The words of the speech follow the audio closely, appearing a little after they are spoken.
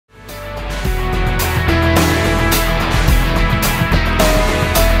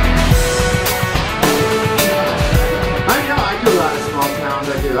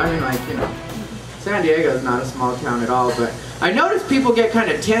San Diego is not a small town at all, but I noticed people get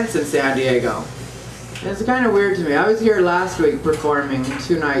kind of tense in San Diego. It's kind of weird to me. I was here last week performing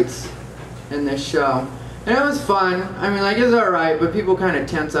 2 nights in this show. And it was fun. I mean, like, it was alright, but people kind of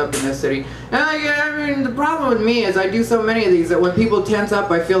tense up in this city. And, like, I mean, the problem with me is I do so many of these that when people tense up,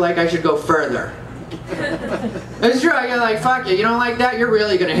 I feel like I should go further. It's true, I get like, fuck you don't like that? You're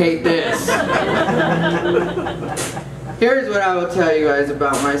really gonna hate this. Here's what I will tell you guys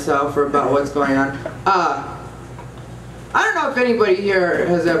about myself or about what's going on. I don't know if anybody here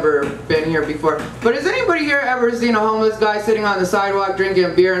has ever been here before, but has anybody here ever seen a homeless guy sitting on the sidewalk drinking a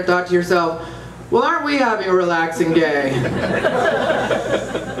beer and thought to yourself, well, aren't we having a relaxing day?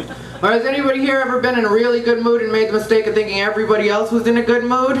 Or has anybody here ever been in a really good mood and made the mistake of thinking everybody else was in a good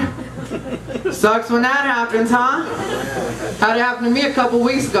mood? Sucks when that happens, huh? Had it happen to me a couple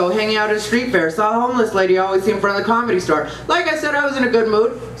weeks ago, hanging out at a street fair. Saw a homeless lady I always see in front of the Comedy Store. Like I said, I was in a good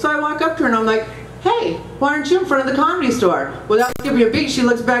mood, so I walk up to her and I'm like, hey, why aren't you in front of the Comedy Store? Without skipping a beat, she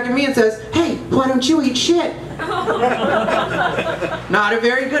looks back at me and says, hey, why don't you eat shit? Not a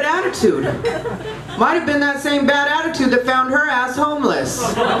very good attitude. Might have been that same bad attitude that found her ass homeless.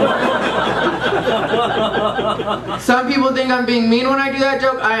 Some people think I'm being mean when I do that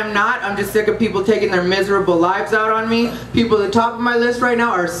joke. I am not. I'm just sick of people taking their miserable lives out on me. People at the top of my list right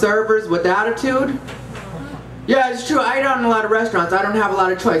now are servers with attitude. Yeah, it's true. I eat out in a lot of restaurants. I don't have a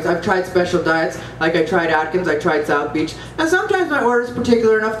lot of choice. I've tried special diets, like I tried Atkins, I tried South Beach, and sometimes my order is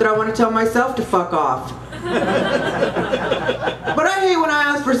particular enough that I want to tell myself to fuck off. But I hate when I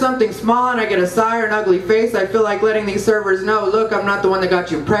ask for something small and I get a sigh or an ugly face. I feel like letting these servers know, look, I'm not the one that got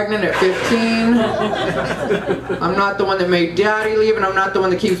you pregnant at 15. I'm not the one that made daddy leave, and I'm not the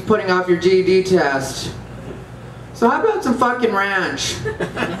one that keeps putting off your GED test. So how about some fucking ranch?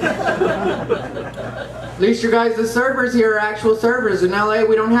 At least you guys, the servers here are actual servers. In LA,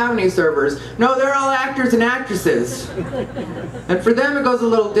 we don't have any servers. No, they're all actors and actresses. And for them, it goes a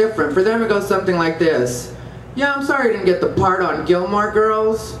little different. For them, it goes something like this. Yeah, I'm sorry I didn't get the part on Gilmore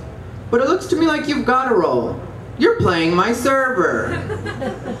Girls, but it looks to me like you've got a role. You're playing my server.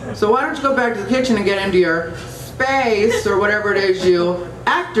 So why don't you go back to the kitchen and get into your space, or whatever it is you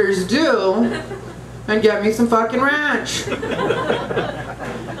actors do, and get me some fucking ranch.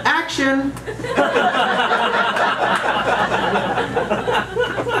 Action.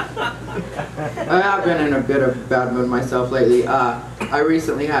 I have been in a bit of a bad mood myself lately. I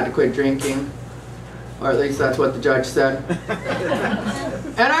recently had to quit drinking, or at least that's what the judge said.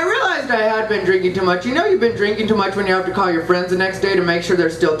 And I realized I had been drinking too much. You know you've been drinking too much when you have to call your friends the next day to make sure they're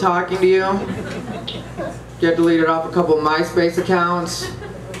still talking to you? Get deleted off a couple of MySpace accounts.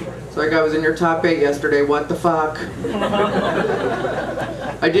 It's like I was in your top 8 yesterday, what the fuck?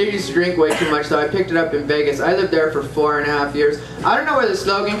 I did used to drink way too much, though. I picked it up in Vegas. I lived there for 4.5 years. I don't know where the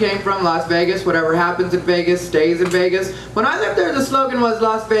slogan came from, Las Vegas. Whatever happens in Vegas stays in Vegas. When I lived there, the slogan was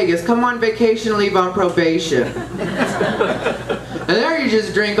Las Vegas, come on vacation, leave on probation. And there you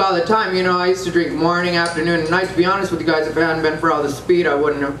just drink all the time. You know, I used to drink morning, afternoon, and night. To be honest with you guys, if it hadn't been for all the speed, I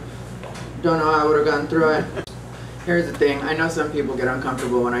wouldn't have, don't know how I would have gone through it. Here's the thing, I know some people get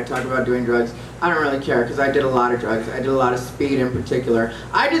uncomfortable when I talk about doing drugs. I don't really care, because I did a lot of drugs. I did a lot of speed in particular.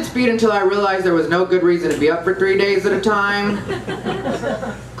 I did speed until I realized there was no good reason to be up for 3 days at a time.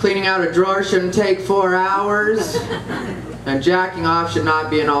 Cleaning out a drawer shouldn't take 4 hours. And jacking off should not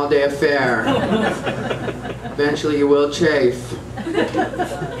be an all-day affair. Eventually you will chafe.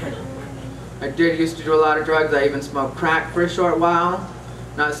 I did used to do a lot of drugs. I even smoked crack for a short while.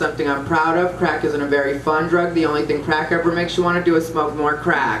 Not something I'm proud of. Crack isn't a very fun drug. The only thing crack ever makes you want to do is smoke more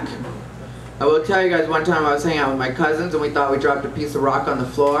crack. I will tell you guys, one time I was hanging out with my cousins and we thought we dropped a piece of rock on the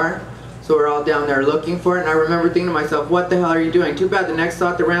floor. So we're all down there looking for it, and I remember thinking to myself, what the hell are you doing? Too bad the next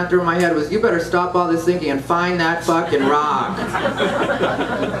thought that ran through my head was, you better stop all this thinking and find that fucking rock.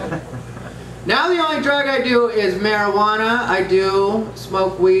 Now the only drug I do is marijuana. I do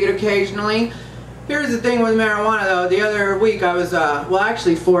smoke weed occasionally. Here's the thing with marijuana though, the other week I was, well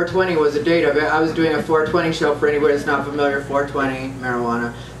actually 420 was the date of it. I was doing a 420 show for anybody that's not familiar, 420,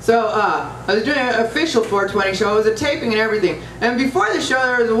 marijuana. So, I was doing an official 420 show, it was a taping and everything. And before the show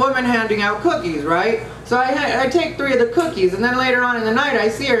there was a woman handing out cookies, right? So I take 3 of the cookies, and then later on in the night I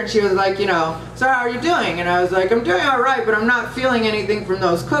see her and she was like, you know, so how are you doing? And I was like, I'm doing alright, but I'm not feeling anything from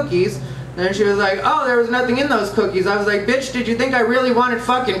those cookies. And then she was like, oh, there was nothing in those cookies. I was like, bitch, did you think I really wanted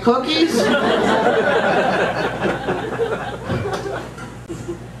fucking cookies?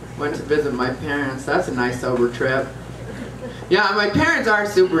 Went to visit my parents. That's a nice sober trip. Yeah, my parents are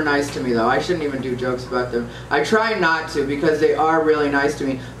super nice to me though. I shouldn't even do jokes about them. I try not to because they are really nice to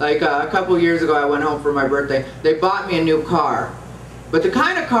me. Like a couple years ago I went home for my birthday. They bought me a new car. But the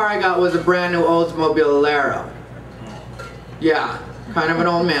kind of car I got was a brand new Oldsmobile Alero. Yeah, kind of an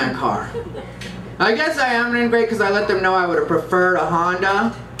old man car. I guess I am in great because I let them know I would have preferred a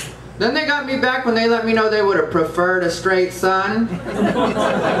Honda. Then they got me back when they let me know they would have preferred a straight son.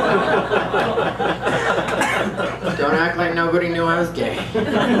 Don't act like nobody knew I was gay.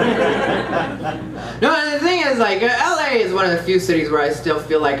 No, and the thing is, like, LA is one of the few cities where I still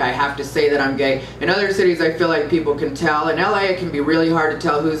feel like I have to say that I'm gay. In other cities, I feel like people can tell. In LA, it can be really hard to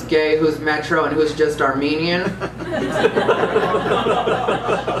tell who's gay, who's metro, and who's just Armenian.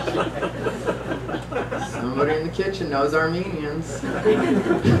 Somebody in the kitchen knows Armenians.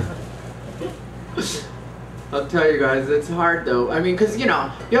 I'll tell you guys, it's hard though. I mean, because, you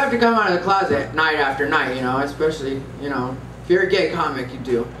know, you have to come out of the closet night after night, you know, especially, you know, if you're a gay comic, you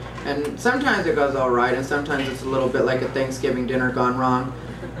do. And sometimes it goes all right, and sometimes it's a little bit like a Thanksgiving dinner gone wrong.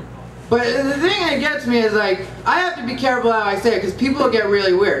 But the thing that gets me is, like, I have to be careful how I say it, because people get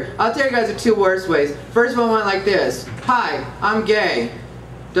really weird. I'll tell you guys the two worst ways. First one went like this. Hi, I'm gay.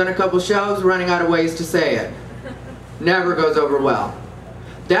 Done a couple shows, running out of ways to say it. Never goes over well.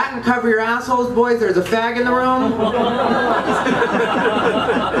 That and cover your assholes, boys, there's a fag in the room.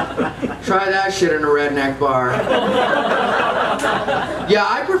 Try that shit in a redneck bar. Yeah,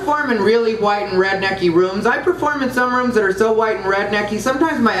 I perform in really white and rednecky rooms. I perform in some rooms that are so white and rednecky,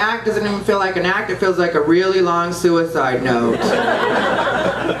 sometimes my act doesn't even feel like an act, it feels like a really long suicide note.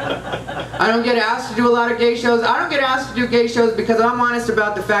 I don't get asked to do a lot of gay shows. I don't get asked to do gay shows because I'm honest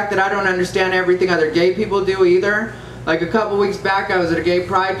about the fact that I don't understand everything other gay people do either. Like a couple weeks back, I was at a gay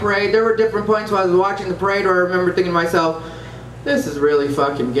pride parade. There were different points while I was watching the parade where I remember thinking to myself, this is really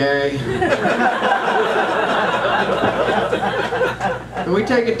fucking gay. Can we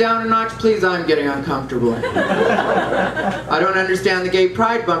take it down a notch, please? I'm getting uncomfortable. I don't understand the gay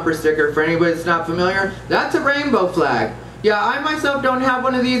pride bumper sticker. For anybody that's not familiar, that's a rainbow flag. Yeah, I myself don't have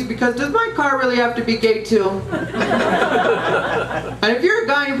one of these because does my car really have to be gay too? And if you're a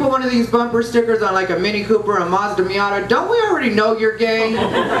guy and you put one of these bumper stickers on like a Mini Cooper or a Mazda Miata, don't we already know you're gay?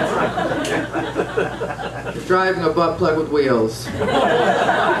 You're driving a butt plug with wheels.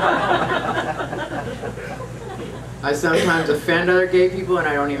 I sometimes offend other gay people and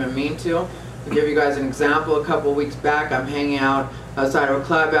I don't even mean to. To give you guys an example, a couple weeks back I'm hanging out outside of a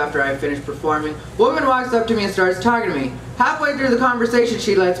club after I finished performing. A woman walks up to me and starts talking to me. Halfway through the conversation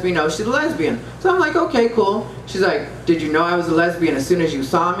she lets me know she's a lesbian. So I'm like, okay, cool. She's like, did you know I was a lesbian as soon as you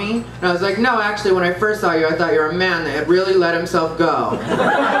saw me? And I was like, no, actually when I first saw you I thought you were a man that had really let himself go.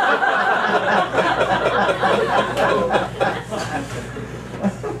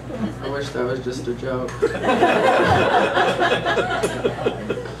 I wish that was just a joke.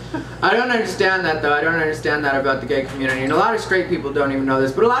 I don't understand that though. I don't understand that about the gay community. And a lot of straight people don't even know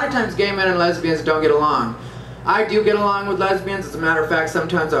this. But a lot of times gay men and lesbians don't get along. I do get along with lesbians. As a matter of fact,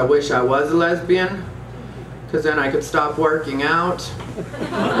 sometimes I wish I was a lesbian. Because then I could stop working out.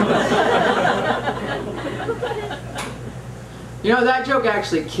 You know, that joke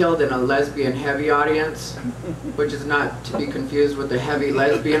actually killed in a lesbian heavy audience. Which is not to be confused with the heavy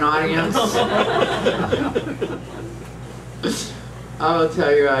lesbian audience. I'll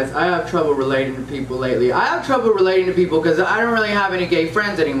tell you guys, I have trouble relating to people lately. I have trouble relating to people because I don't really have any gay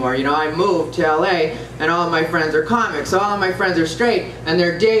friends anymore. You know, I moved to LA and all of my friends are comics. So all of my friends are straight and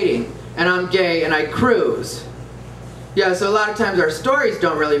they're dating. And I'm gay and I cruise. Yeah, so a lot of times our stories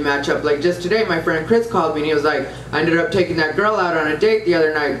don't really match up. Like just today, my friend Chris called me and he was like, I ended up taking that girl out on a date the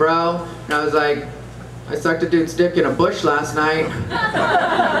other night, bro. And I was like, I sucked a dude's dick in a bush last night.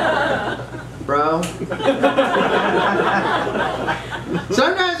 Bro.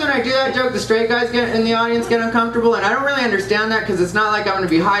 Sometimes when I do that joke, the straight guys in the audience get uncomfortable, and I don't really understand that because it's not like I'm going to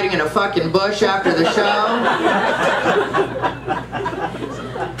be hiding in a fucking bush after the show.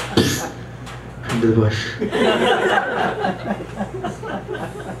 Into the bush.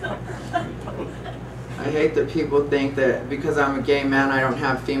 I hate that people think that because I'm a gay man I don't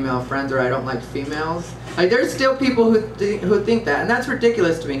have female friends or I don't like females. Like there's still people who think that, and that's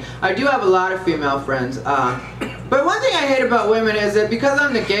ridiculous to me. I do have a lot of female friends. But one thing I hate about women is that because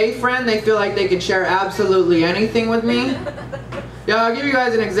I'm the gay friend, they feel like they can share absolutely anything with me. Yeah, I'll give you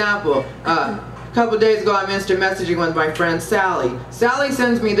guys an example. A couple days ago I'm instant messaging with my friend Sally. Sally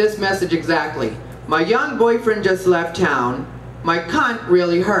sends me this message exactly. My young boyfriend just left town. My cunt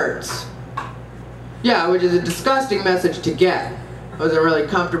really hurts. Yeah, which is a disgusting message to get. I wasn't really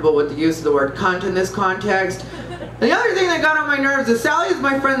comfortable with the use of the word cunt in this context. And the other thing that got on my nerves is Sally is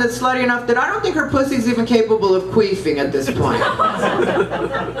my friend that's slutty enough that I don't think her pussy's even capable of queefing at this point.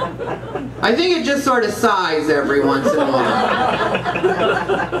 I think it just sort of sighs every once in a while.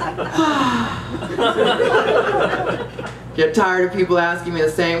 Get tired of people asking me the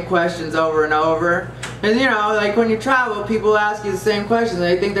same questions over and over. And you know, like when you travel, people ask you the same questions and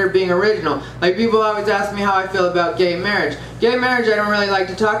they think they're being original. Like people always ask me how I feel about gay marriage. Gay marriage I don't really like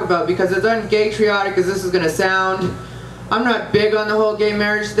to talk about because as un-gay-triotic as this is going to sound, I'm not big on the whole gay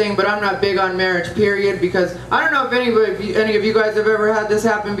marriage thing, but I'm not big on marriage, period, because I don't know if any of you guys have ever had this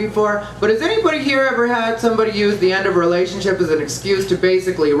happen before, but has anybody here ever had somebody use the end of a relationship as an excuse to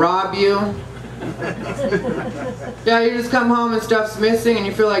basically rob you? Yeah, you just come home and stuff's missing and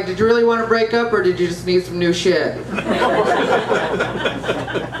you feel like, did you really want to break up or did you just need some new shit?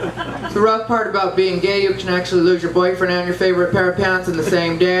 The rough part about being gay, you can actually lose your boyfriend and your favorite pair of pants in the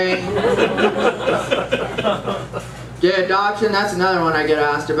same day. Gay adoption, that's another one I get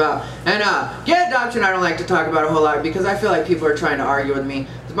asked about. And gay adoption I don't like to talk about a whole lot because I feel like people are trying to argue with me.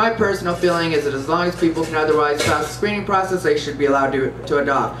 My personal feeling is that as long as people can otherwise pass the screening process, they should be allowed to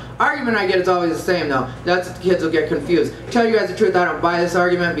adopt. Argument I get is always the same though. That's what the kids will get confused. To tell you guys the truth, I don't buy this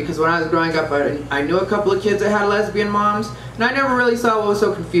argument because when I was growing up, I knew a couple of kids that had lesbian moms, and I never really saw what was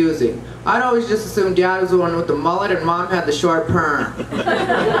so confusing. I'd always just assumed dad was the one with the mullet and mom had the short perm.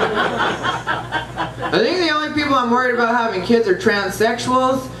 I think the only people I'm worried about having kids are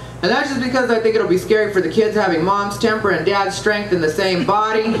transsexuals, and that's just because I think it'll be scary for the kids having mom's temper and dad's strength in the same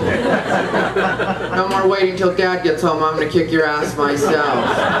body. No more waiting till dad gets home, I'm gonna kick your ass myself.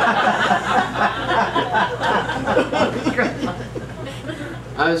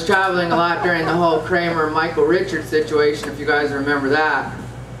 I was traveling a lot during the whole Kramer-Michael Richards situation, if you guys remember that.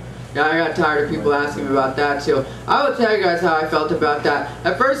 Yeah, I got tired of people asking me about that too. I will tell you guys how I felt about that.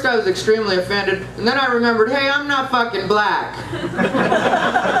 At first I was extremely offended, and then I remembered, hey, I'm not fucking black.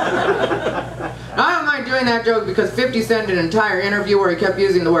 I don't mind doing that joke because 50 Cent did an entire interview where he kept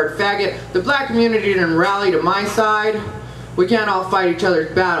using the word faggot. The black community didn't rally to my side. We can't all fight each other's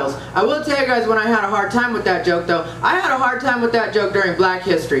battles. I will tell you guys when I had a hard time with that joke though. I had a hard time with that joke during Black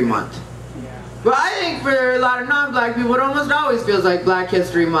History Month. But I think for a lot of non-black people, it almost always feels like Black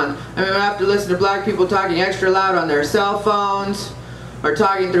History Month. I mean, I have to listen to black people talking extra loud on their cell phones, or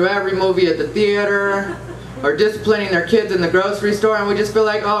talking through every movie at the theater, or disciplining their kids in the grocery store, and we just feel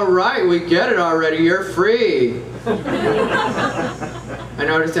like, all right, we get it already, you're free. I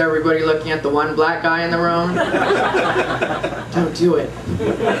noticed everybody looking at the one black guy in the room. Don't do it.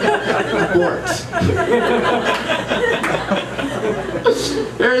 Abort.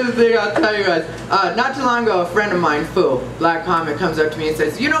 Here's the thing I'll tell you guys. Not too long ago, a friend of mine, Fu, black comic, comes up to me and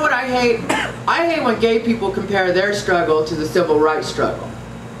says, you know what I hate? I hate when gay people compare their struggle to the civil rights struggle.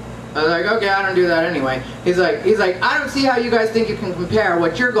 I was like, okay, I don't do that anyway. He's like, I don't see how you guys think you can compare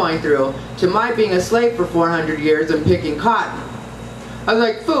what you're going through to my being a slave for 400 years and picking cotton. I was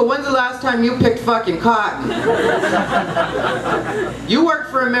like, Fu, when's the last time you picked fucking cotton? You work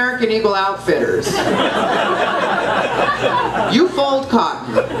for American Eagle Outfitters. You fold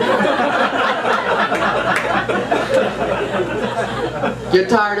cotton. Get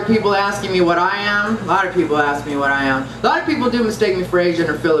tired of people asking me what I am? A lot of people ask me what I am. A lot of people do mistake me for Asian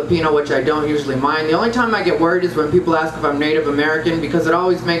or Filipino, which I don't usually mind. The only time I get worried is when people ask if I'm Native American, because it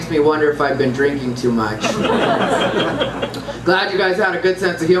always makes me wonder if I've been drinking too much. Glad you guys had a good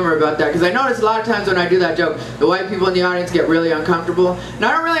sense of humor about that, because I notice a lot of times when I do that joke, the white people in the audience get really uncomfortable. And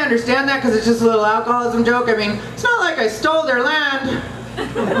I don't really understand that because it's just a little alcoholism joke. I mean, it's not like I stole their land.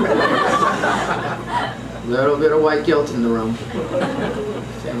 A little bit of white guilt in the room.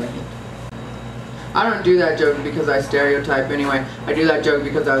 I don't do that joke because I stereotype anyway. I do that joke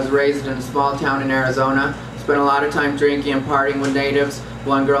because I was raised in a small town in Arizona. Spent a lot of time drinking and partying with natives.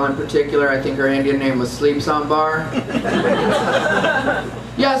 One girl in particular, I think her Indian name was Sleeps on Bar.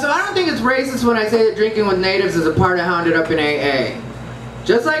 Yeah, so I don't think it's racist when I say that drinking with natives is a part of how I ended up in AA.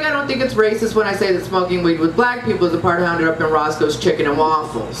 Just like I don't think it's racist when I say that smoking weed with black people is a part of how I ended up in Roscoe's Chicken and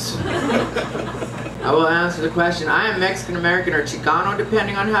Waffles. I will answer the question. I am Mexican American or Chicano,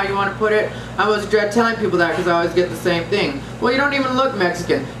 depending on how you want to put it. I always dread telling people that because I always get the same thing. Well, you don't even look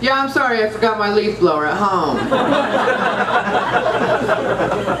Mexican. Yeah, I'm sorry, I forgot my leaf blower at home.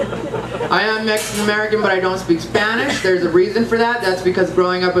 I am Mexican American, but I don't speak Spanish. There's a reason for that. That's because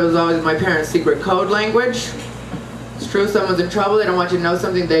growing up it was always my parents' secret code language. It's true, someone's in trouble, they don't want you to know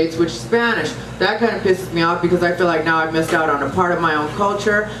something, they'd switch to Spanish. That kind of pisses me off because I feel like now I've missed out on a part of my own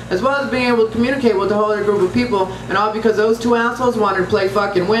culture, as well as being able to communicate with a whole other group of people, and all because those two assholes wanted to play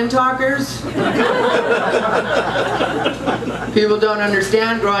fucking wind talkers. People don't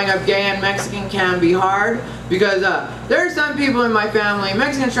understand growing up gay and Mexican can be hard, because there are some people in my family,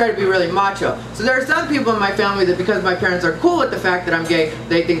 Mexicans try to be really macho, so there are some people in my family that because my parents are cool with the fact that I'm gay,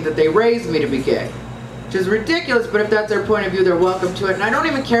 they think that they raised me to be gay. which is ridiculous, but if that's their point of view, they're welcome to it, and I don't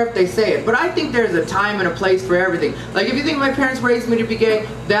even care if they say it, but I think there's a time and a place for everything. Like, if you think my parents raised me to be gay,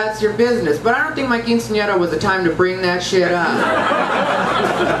 that's your business, but I don't think my quinceañera was the time to bring that shit up.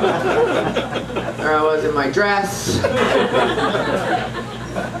 There I was in my dress.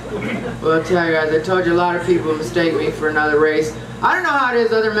 Well, I'll tell you guys, I told you a lot of people mistake me for another race. I don't know how it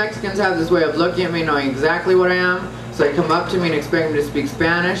is other Mexicans have this way of looking at me, knowing exactly what I am, so they come up to me and expect me to speak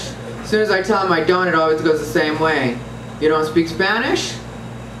Spanish. As soon as I tell them I don't, it always goes the same way. You don't speak Spanish?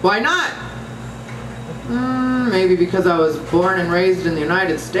 Why not? Maybe because I was born and raised in the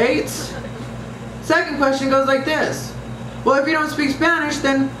United States? Second question goes like this. Well, if you don't speak Spanish,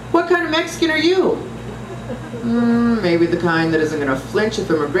 then what kind of Mexican are you? Maybe the kind that isn't going to flinch if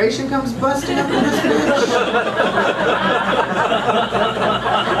immigration comes busting up in this bitch.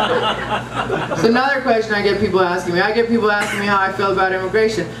 It's another question I get people asking me. I get people asking me how I feel about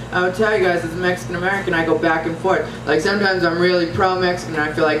immigration. I would tell you guys, as a Mexican-American, I go back and forth. Like, sometimes I'm really pro-Mexican and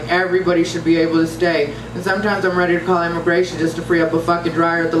I feel like everybody should be able to stay. And sometimes I'm ready to call immigration just to free up a fucking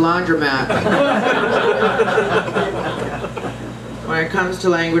dryer at the laundromat. When it comes to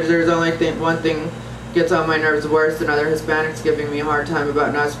language, there's only one thing gets on my nerves worse than other Hispanics giving me a hard time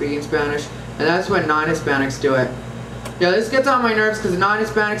about not speaking Spanish, and that's when non-Hispanics do it. Yeah, this gets on my nerves because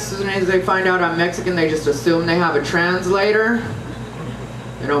non-Hispanics, as soon as they find out I'm Mexican, they just assume they have a translator.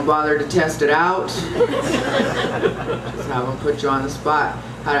 They don't bother to test it out. Just have them put you on the spot.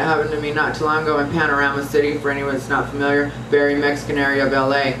 Had it happen to me not too long ago in Panorama City, for anyone that's not familiar, very Mexican area of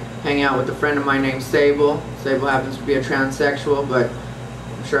LA, hanging out with a friend of mine named Sable. Sable happens to be a transsexual, but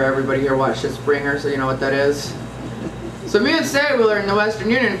I'm sure everybody here watched Springer, so you know what that is. So me and Sable are in the Western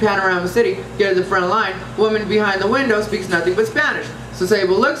Union in Panorama City, get to the front line, woman behind the window speaks nothing but Spanish. So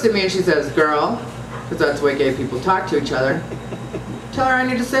Sable looks at me and she says, "Girl," because that's the way gay people talk to each other, "tell her I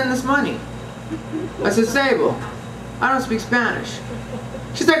need to send this money." I said, "Sable, I don't speak Spanish."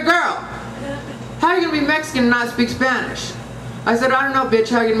 She said, "Girl, how are you going to be Mexican and not speak Spanish?" I said, "I don't know, bitch,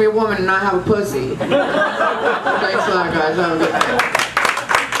 how are you going to be a woman and not have a pussy?" Thanks a lot, guys. Have a good night.